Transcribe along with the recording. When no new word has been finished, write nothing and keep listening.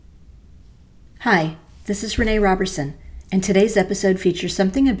Hi, this is Renee Robertson, and today's episode features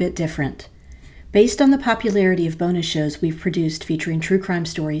something a bit different. Based on the popularity of bonus shows we've produced featuring true crime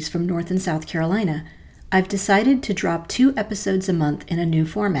stories from North and South Carolina, I've decided to drop 2 episodes a month in a new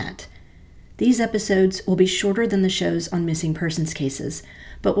format. These episodes will be shorter than the shows on missing persons cases,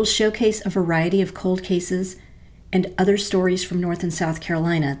 but will showcase a variety of cold cases and other stories from North and South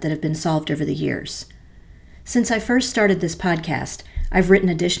Carolina that have been solved over the years. Since I first started this podcast, I've written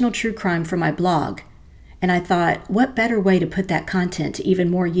additional true crime for my blog, and I thought, what better way to put that content to even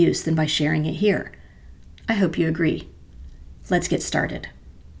more use than by sharing it here? I hope you agree. Let's get started.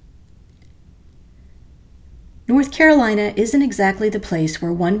 North Carolina isn't exactly the place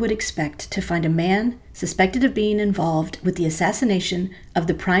where one would expect to find a man suspected of being involved with the assassination of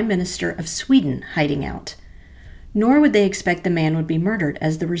the Prime Minister of Sweden hiding out. Nor would they expect the man would be murdered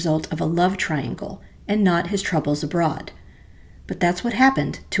as the result of a love triangle and not his troubles abroad. But that's what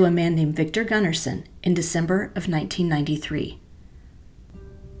happened to a man named Victor Gunnarsson in December of 1993.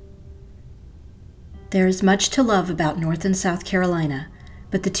 There is much to love about North and South Carolina,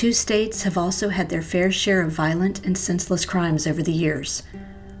 but the two states have also had their fair share of violent and senseless crimes over the years.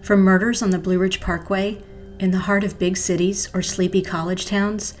 From murders on the Blue Ridge Parkway, in the heart of big cities or sleepy college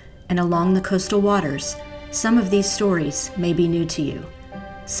towns, and along the coastal waters, some of these stories may be new to you.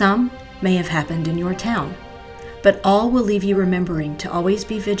 Some may have happened in your town. But all will leave you remembering to always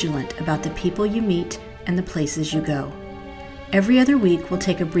be vigilant about the people you meet and the places you go. Every other week, we'll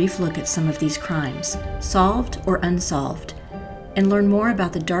take a brief look at some of these crimes, solved or unsolved, and learn more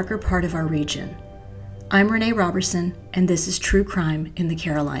about the darker part of our region. I'm Renee Robertson, and this is True Crime in the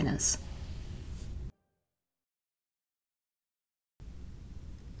Carolinas.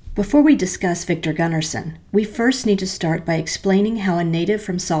 Before we discuss Victor Gunnarsson, we first need to start by explaining how a native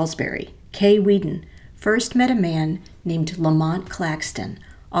from Salisbury, Kay Whedon, first met a man named Lamont Claxton,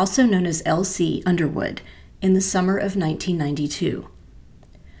 also known as L.C. Underwood, in the summer of 1992.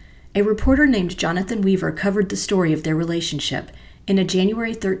 A reporter named Jonathan Weaver covered the story of their relationship in a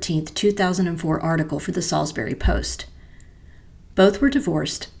January 13, 2004 article for the Salisbury Post. Both were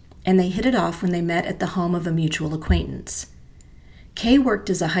divorced, and they hit it off when they met at the home of a mutual acquaintance. Kay worked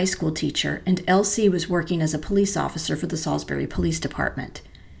as a high school teacher, and L.C. was working as a police officer for the Salisbury Police Department.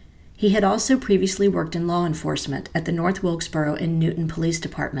 He had also previously worked in law enforcement at the North Wilkesboro and Newton Police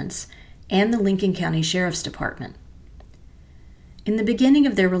Departments and the Lincoln County Sheriff's Department. In the beginning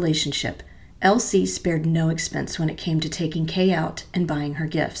of their relationship, L.C. spared no expense when it came to taking Kay out and buying her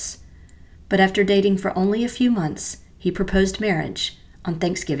gifts. But after dating for only a few months, he proposed marriage on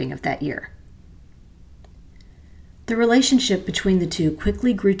Thanksgiving of that year. The relationship between the two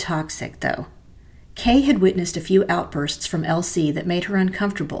quickly grew toxic, though. Kay had witnessed a few outbursts from L.C. that made her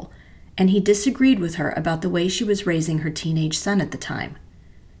uncomfortable, and he disagreed with her about the way she was raising her teenage son at the time.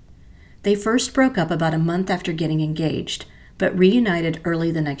 They first broke up about a month after getting engaged, but reunited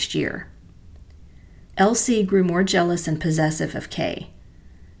early the next year. L.C. grew more jealous and possessive of Kay.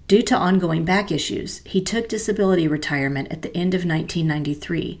 Due to ongoing back issues, he took disability retirement at the end of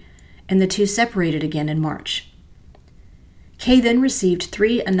 1993, and the two separated again in March. Kay then received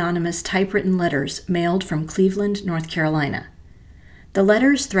 3 anonymous typewritten letters mailed from Cleveland, North Carolina. The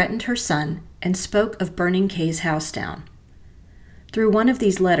letters threatened her son and spoke of burning Kay's house down. Through one of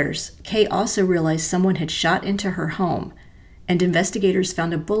these letters, Kay also realized someone had shot into her home, and investigators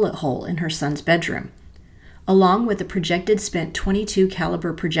found a bullet hole in her son's bedroom, along with a projected spent .22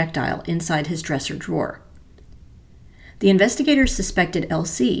 caliber projectile inside his dresser drawer. The investigators suspected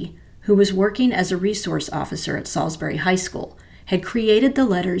L.C., who was working as a resource officer at Salisbury High School, had created the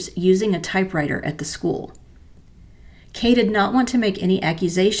letters using a typewriter at the school. Kay did not want to make any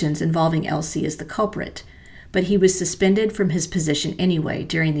accusations involving L.C. as the culprit, but he was suspended from his position anyway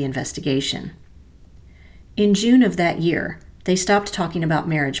during the investigation. In June of that year, they stopped talking about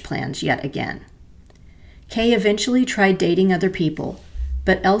marriage plans yet again. Kay eventually tried dating other people,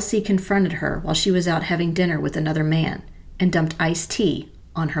 but L.C. confronted her while she was out having dinner with another man and dumped iced tea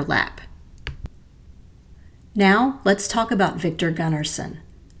on her lap. Now, let's talk about Victor Gunnarsson.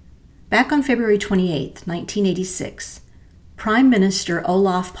 Back on February 28, 1986, Prime Minister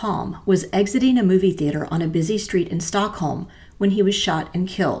Olof Palme was exiting a movie theater on a busy street in Stockholm when he was shot and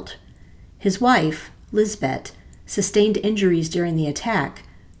killed. His wife, Lisbeth, sustained injuries during the attack,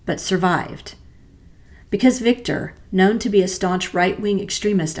 but survived. Because Victor, known to be a staunch right-wing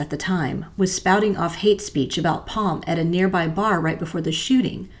extremist at the time, was spouting off hate speech about Palme at a nearby bar right before the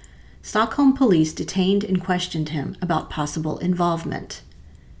shooting, Stockholm police detained and questioned him about possible involvement.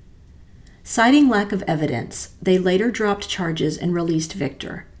 Citing lack of evidence, they later dropped charges and released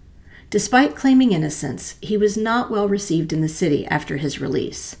Victor. Despite claiming innocence, he was not well received in the city after his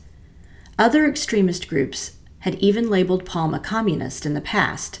release. Other extremist groups had even labeled Palm a communist in the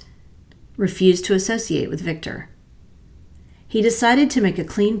past, refused to associate with Victor. He decided to make a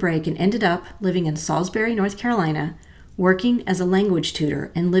clean break and ended up living in Salisbury, North Carolina, working as a language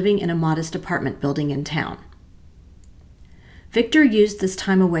tutor and living in a modest apartment building in town. Victor used this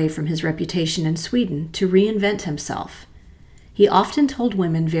time away from his reputation in Sweden to reinvent himself. He often told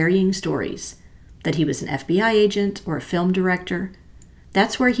women varying stories, that he was an FBI agent or a film director.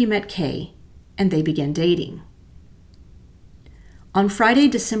 That's where he met Kay, and they began dating. On Friday,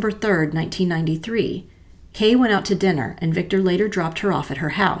 December 3rd, 1993, Kay went out to dinner, and Victor later dropped her off at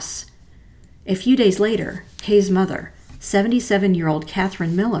her house. A few days later, Kay's mother, 77-year-old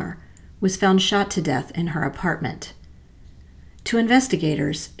Catherine Miller, was found shot to death in her apartment. To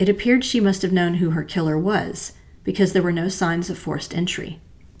investigators, it appeared she must have known who her killer was, because there were no signs of forced entry.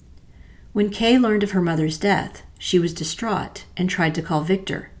 When Kay learned of her mother's death, she was distraught and tried to call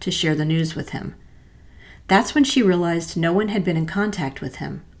Victor to share the news with him. That's when she realized no one had been in contact with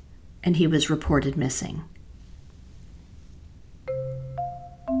him, and he was reported missing.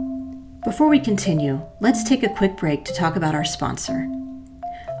 Before we continue, let's take a quick break to talk about our sponsor.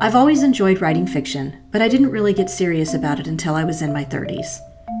 I've always enjoyed writing fiction, but I didn't really get serious about it until I was in my 30s.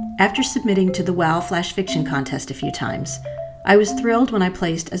 After submitting to the WOW Flash Fiction Contest a few times, I was thrilled when I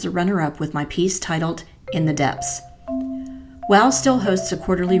placed as a runner-up with my piece titled In the Depths. WOW still hosts a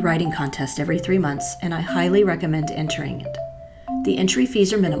quarterly writing contest every 3 months, and I highly recommend entering it. The entry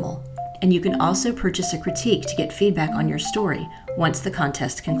fees are minimal, and you can also purchase a critique to get feedback on your story once the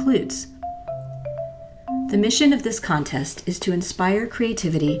contest concludes. The mission of this contest is to inspire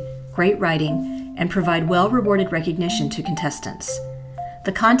creativity, great writing, and provide well-rewarded recognition to contestants.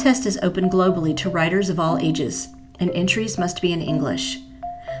 The contest is open globally to writers of all ages, and entries must be in English.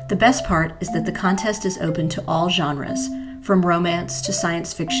 The best part is that the contest is open to all genres, from romance to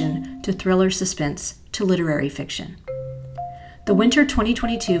science fiction to thriller suspense to literary fiction. The Winter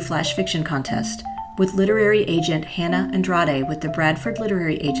 2022 Flash Fiction Contest, with literary agent Hannah Andrade with the Bradford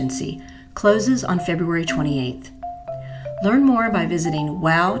Literary Agency, closes on February 28th. Learn more by visiting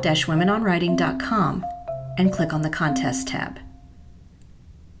wow-womenonwriting.com and click on the Contest tab.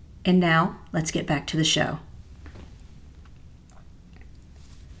 And now, let's get back to the show.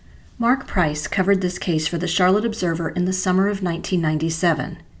 Mark Price covered this case for the Charlotte Observer in the summer of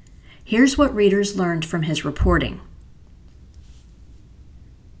 1997. Here's what readers learned from his reporting.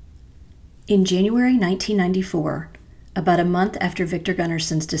 In January 1994, about a month after Victor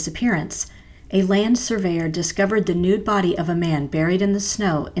Gunnarsson's disappearance, a land surveyor discovered the nude body of a man buried in the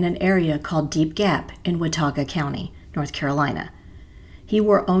snow in an area called Deep Gap in Watauga County, North Carolina. He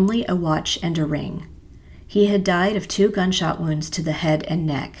wore only a watch and a ring. He had died of 2 gunshot wounds to the head and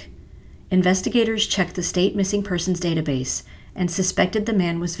neck. Investigators checked the state missing persons database and suspected the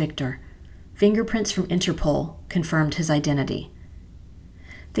man was Victor. Fingerprints from Interpol confirmed his identity.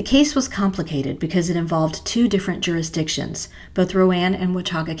 The case was complicated because it involved 2 different jurisdictions, both Rowan and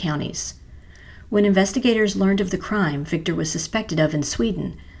Watauga counties. When investigators learned of the crime Victor was suspected of in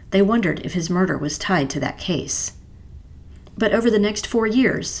Sweden, they wondered if his murder was tied to that case. But over the next 4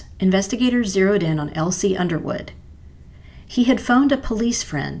 years, investigators zeroed in on L.C. Underwood. He had phoned a police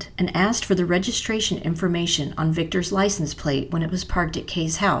friend and asked for the registration information on Victor's license plate when it was parked at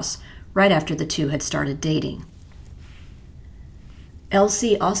Kay's house, right after the two had started dating.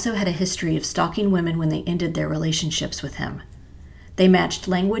 L.C. also had a history of stalking women when they ended their relationships with him. They matched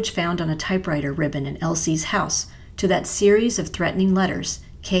language found on a typewriter ribbon in L.C.'s house to that series of threatening letters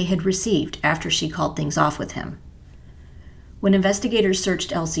Kay had received after she called things off with him. When investigators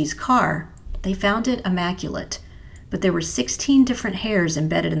searched L.C.'s car, they found it immaculate, but there were 16 different hairs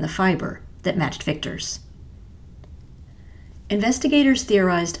embedded in the fiber that matched Victor's. Investigators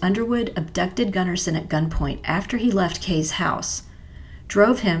theorized Underwood abducted Gunnarsson at gunpoint after he left Kay's house,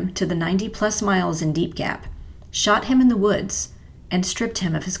 drove him to the 90-plus miles in Deep Gap, shot him in the woods, and stripped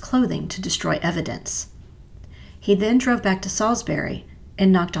him of his clothing to destroy evidence. He then drove back to Salisbury and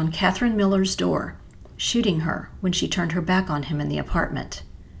knocked on Catherine Miller's door, shooting her when she turned her back on him in the apartment.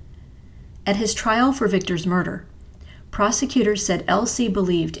 At his trial for Victor's murder, prosecutors said L.C.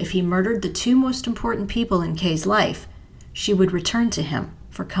 believed if he murdered the 2 most important people in Kay's life, she would return to him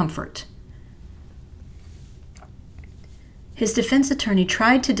for comfort. His defense attorney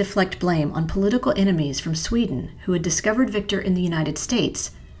tried to deflect blame on political enemies from Sweden who had discovered Victor in the United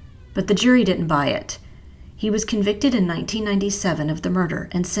States, but the jury didn't buy it. He was convicted in 1997 of the murder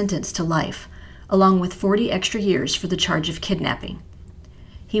and sentenced to life, along with 40 extra years for the charge of kidnapping.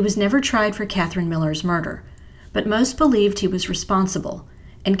 He was never tried for Catherine Miller's murder, but most believed he was responsible,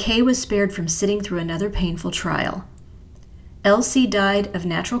 and Kay was spared from sitting through another painful trial. Elsie died of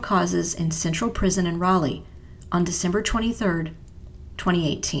natural causes in Central Prison in Raleigh on December 23,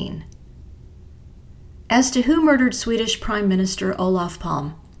 2018. As to who murdered Swedish Prime Minister Olof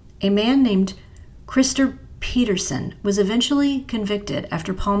Palme, a man named Christer Peterson was eventually convicted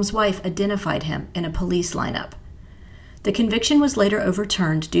after Palme's wife identified him in a police lineup. The conviction was later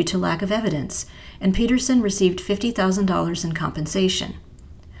overturned due to lack of evidence, and Peterson received $50,000 in compensation.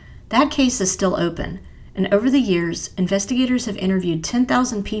 That case is still open, and over the years, investigators have interviewed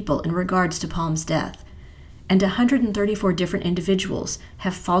 10,000 people in regards to Palme's death, and 134 different individuals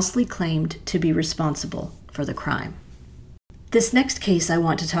have falsely claimed to be responsible for the crime. This next case I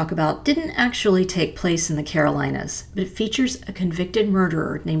want to talk about didn't actually take place in the Carolinas, but it features a convicted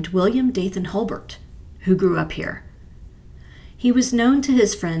murderer named William Dathan Hulbert, who grew up here. He was known to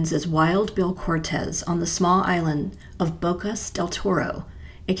his friends as Wild Bill Cortez on the small island of Bocas del Toro,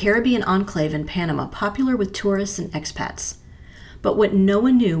 a Caribbean enclave in Panama popular with tourists and expats. But what no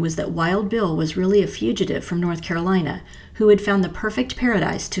one knew was that Wild Bill was really a fugitive from North Carolina who had found the perfect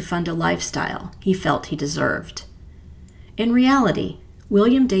paradise to fund a lifestyle he felt he deserved. In reality,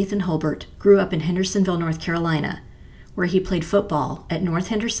 William Dathan Hulbert grew up in Hendersonville, North Carolina, where he played football at North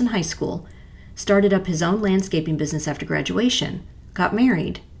Henderson High School, started up his own landscaping business after graduation, got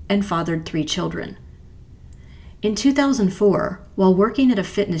married, and fathered 3 children. In 2004, while working at a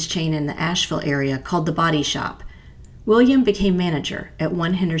fitness chain in the Asheville area called The Body Shop, William became manager at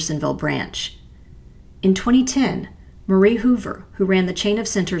one Hendersonville branch. In 2010, Marie Hoover, who ran the chain of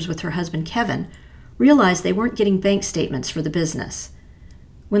centers with her husband Kevin, realized they weren't getting bank statements for the business.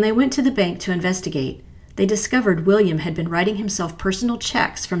 When they went to the bank to investigate, they discovered William had been writing himself personal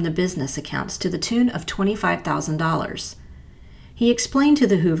checks from the business accounts to the tune of $25,000. He explained to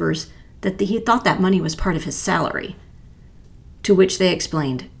the Hoovers that he thought that money was part of his salary, to which they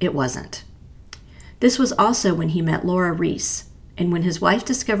explained it wasn't. This was also when he met Laura Reese, and when his wife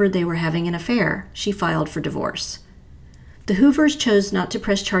discovered they were having an affair, she filed for divorce. The Hoovers chose not to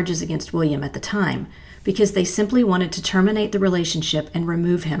press charges against William at the time because they simply wanted to terminate the relationship and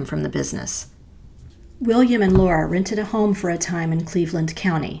remove him from the business. William and Laura rented a home for a time in Cleveland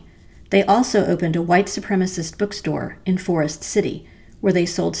County. They also opened a white supremacist bookstore in Forest City, where they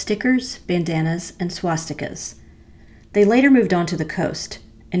sold stickers, bandanas, and swastikas. They later moved on to the coast,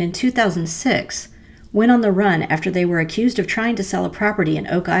 and in 2006, went on the run after they were accused of trying to sell a property in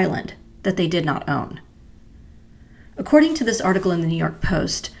Oak Island that they did not own. According to this article in the New York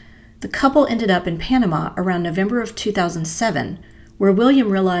Post, the couple ended up in Panama around November of 2007, where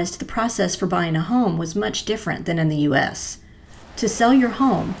William realized the process for buying a home was much different than in the U.S. To sell your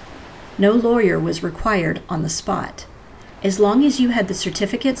home, no lawyer was required on the spot. As long as you had the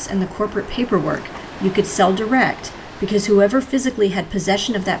certificates and the corporate paperwork, you could sell direct because whoever physically had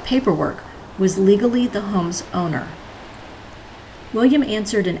possession of that paperwork was legally the home's owner. William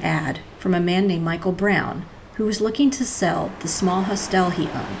answered an ad from a man named Michael Brown, who was looking to sell the small hostel he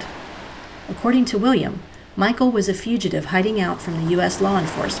owned. According to William, Michael was a fugitive hiding out from the U.S. law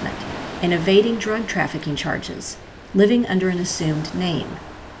enforcement and evading drug trafficking charges, living under an assumed name.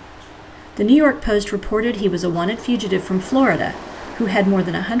 The New York Post reported he was a wanted fugitive from Florida who had more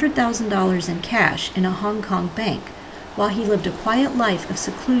than $100,000 in cash in a Hong Kong bank while he lived a quiet life of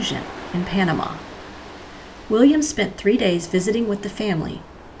seclusion in Panama. William spent 3 days visiting with the family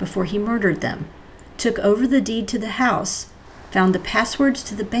before he murdered them, took over the deed to the house, found the passwords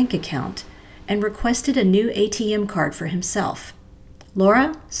to the bank account, and requested a new ATM card for himself.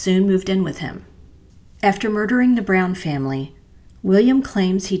 Laura soon moved in with him. After murdering the Brown family, William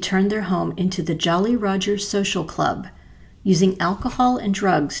claims he turned their home into the Jolly Roger Social Club, using alcohol and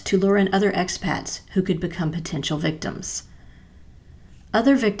drugs to lure in other expats who could become potential victims.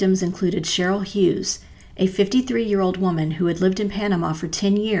 Other victims included Cheryl Hughes, a 53-year-old woman who had lived in Panama for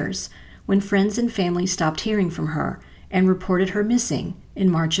 10 years when friends and family stopped hearing from her and reported her missing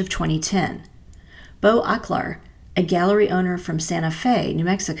in March of 2010. Bo Acklar, a gallery owner from Santa Fe, New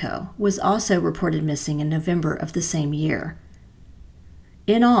Mexico, was also reported missing in November of the same year.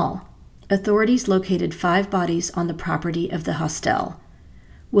 In all, authorities located 5 bodies on the property of the hostel.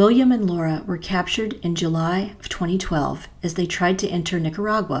 William and Laura were captured in July of 2012 as they tried to enter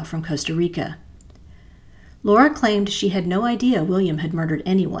Nicaragua from Costa Rica. Laura claimed she had no idea William had murdered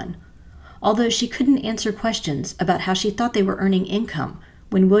anyone, although she couldn't answer questions about how she thought they were earning income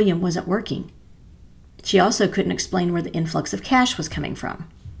when William wasn't working. She also couldn't explain where the influx of cash was coming from.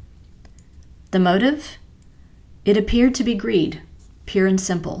 The motive? It appeared to be greed, pure and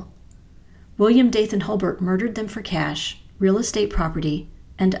simple. William Dathan Hulbert murdered them for cash, real estate property,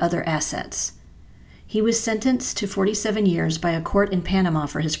 and other assets. He was sentenced to 47 years by a court in Panama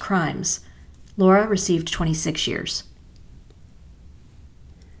for his crimes. Laura received 26 years.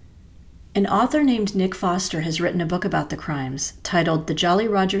 An author named Nick Foster has written a book about the crimes titled The Jolly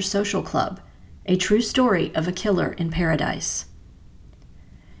Roger Social Club, a true story of a killer in paradise.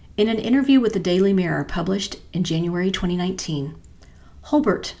 In an interview with the Daily Mirror published in January 2019,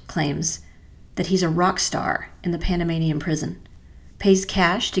 Holbert claims that he's a rock star in the Panamanian prison, pays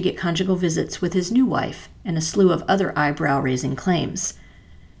cash to get conjugal visits with his new wife, and a slew of other eyebrow-raising claims.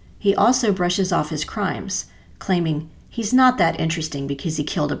 He also brushes off his crimes, claiming he's not that interesting because he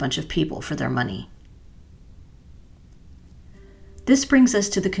killed a bunch of people for their money. This brings us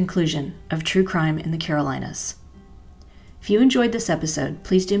to the conclusion of True Crime in the Carolinas. If you enjoyed this episode,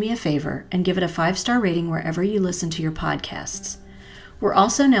 please do me a favor and give it a 5-star rating wherever you listen to your podcasts. We're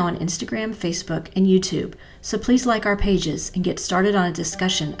also now on Instagram, Facebook, and YouTube, so please like our pages and get started on a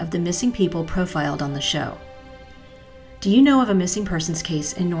discussion of the missing people profiled on the show. Do you know of a missing persons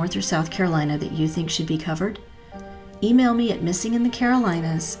case in North or South Carolina that you think should be covered? Email me at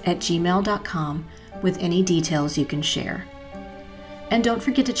missinginthecarolinas@gmail.com with any details you can share. And don't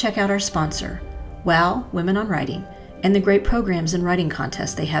forget to check out our sponsor, WOW Women on Writing, and the great programs and writing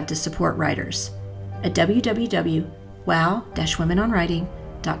contests they have to support writers at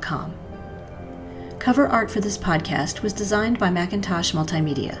www.wow-womenonwriting.com. Cover art for this podcast was designed by Macintosh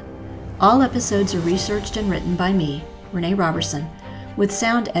Multimedia. All episodes are researched and written by me, Renee Robertson, with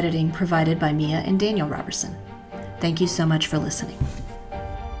sound editing provided by Mia and Daniel Robertson. Thank you so much for listening.